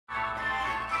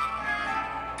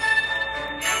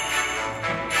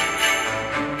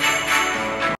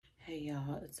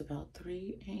It's about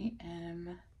 3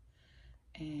 a.m.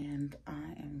 and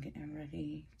I am getting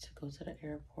ready to go to the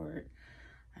airport.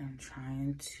 I'm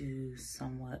trying to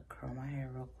somewhat curl my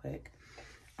hair real quick.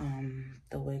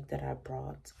 The wig that I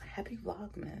brought, happy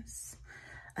Vlogmas.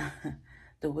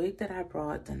 The wig that I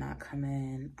brought did not come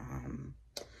in.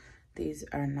 These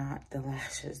are not the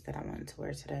lashes that I wanted to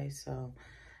wear today, so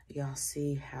y'all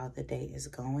see how the day is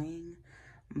going.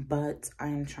 But I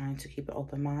am trying to keep an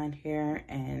open mind here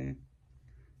and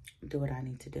do what I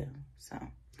need to do. So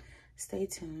stay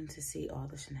tuned to see all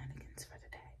the shenanigans for the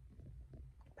day.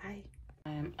 Bye.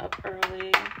 I am up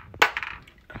early,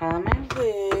 curling my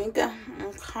wig.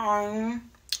 Okay.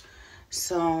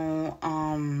 So,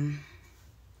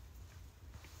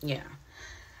 yeah.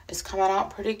 It's coming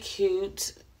out pretty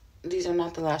cute. These are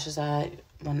not the lashes I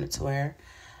wanted to wear.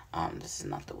 This is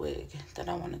not the wig that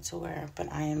I wanted to wear,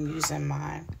 but I am using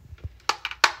my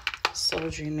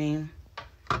So Dreamy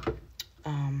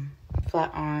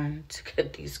flat iron to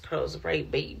get these curls right,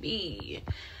 baby.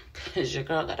 Because your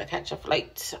girl gotta catch a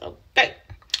flight. Okay.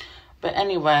 But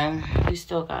anyway, we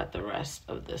still got the rest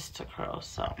of this to curl,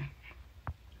 so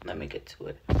let me get to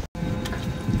it.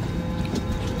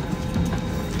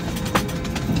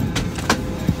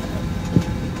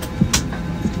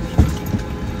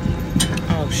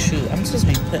 Oh shoot, I'm supposed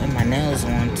to be putting my nails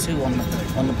on too on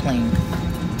the plane.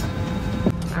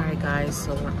 All right guys,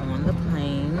 so we're on the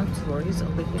plane. Tori's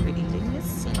over here eating his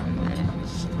sandwich.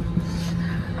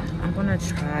 I'm gonna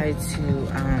try to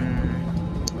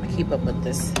keep up with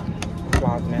this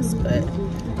Vlogmas, but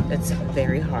it's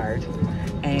very hard.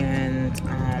 And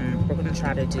we're gonna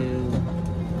try to do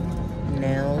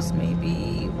nails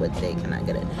maybe. What day can I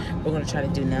get it? We're gonna try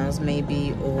to do nails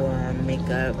maybe, or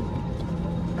makeup.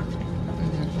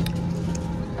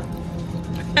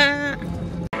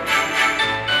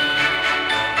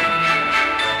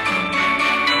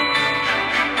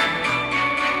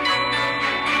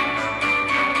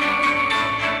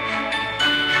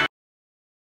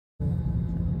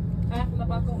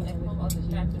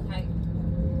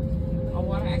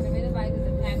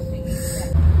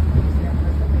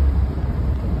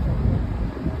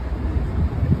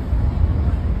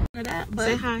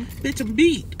 Say hi. Bitch, I'm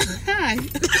beat. Hi.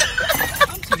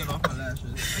 I'm taking off my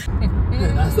lashes.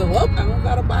 And I said, well, I don't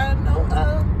gotta buy no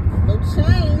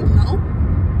chain. No.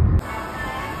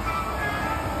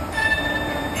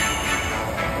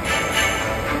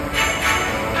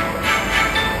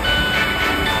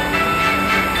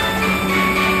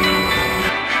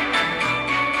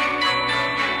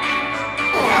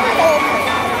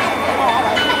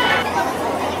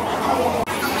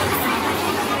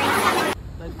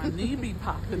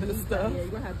 Popping and stuff. Yeah, you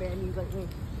gonna have bad knees like me.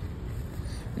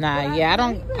 Nah, yeah, I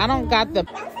don't got the.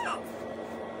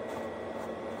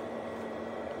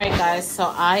 Alright guys,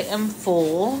 so I am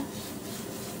full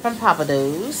from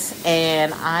Papados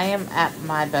and I am at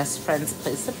my best friend's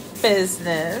place of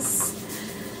business,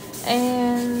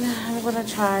 and I'm gonna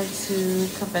try to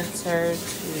convince her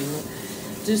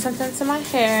to do something to my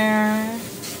hair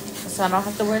so I don't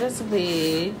have to wear this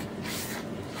wig.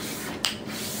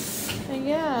 And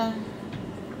yeah,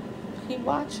 keep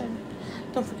watching.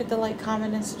 Don't forget to like,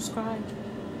 comment, and subscribe.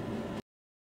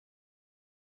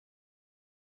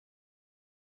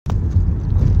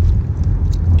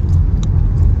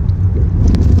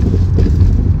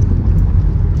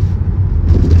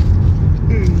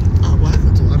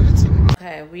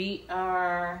 Okay, we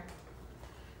are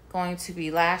going to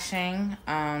be lashing.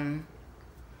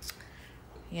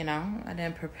 You know, I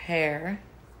didn't prepare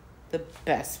the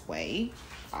best way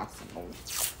possible.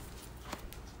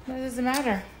 But it doesn't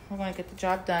matter. We're going to get the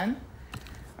job done.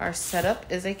 Our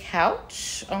setup is a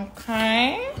couch.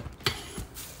 Okay.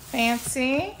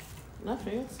 Fancy. Not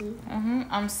fancy.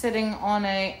 I'm sitting on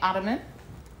a ottoman.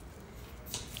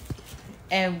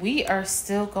 And we are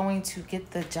still going to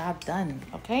get the job done,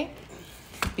 okay?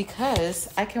 Because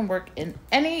I can work in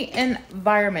any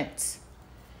environment.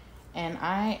 And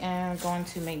I am going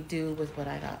to make do with what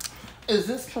I got. Is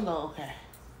this pillow okay?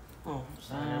 Oh,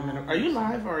 sorry. Are you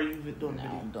live or are you doing a video?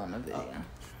 No, I'm doing a video. Oh.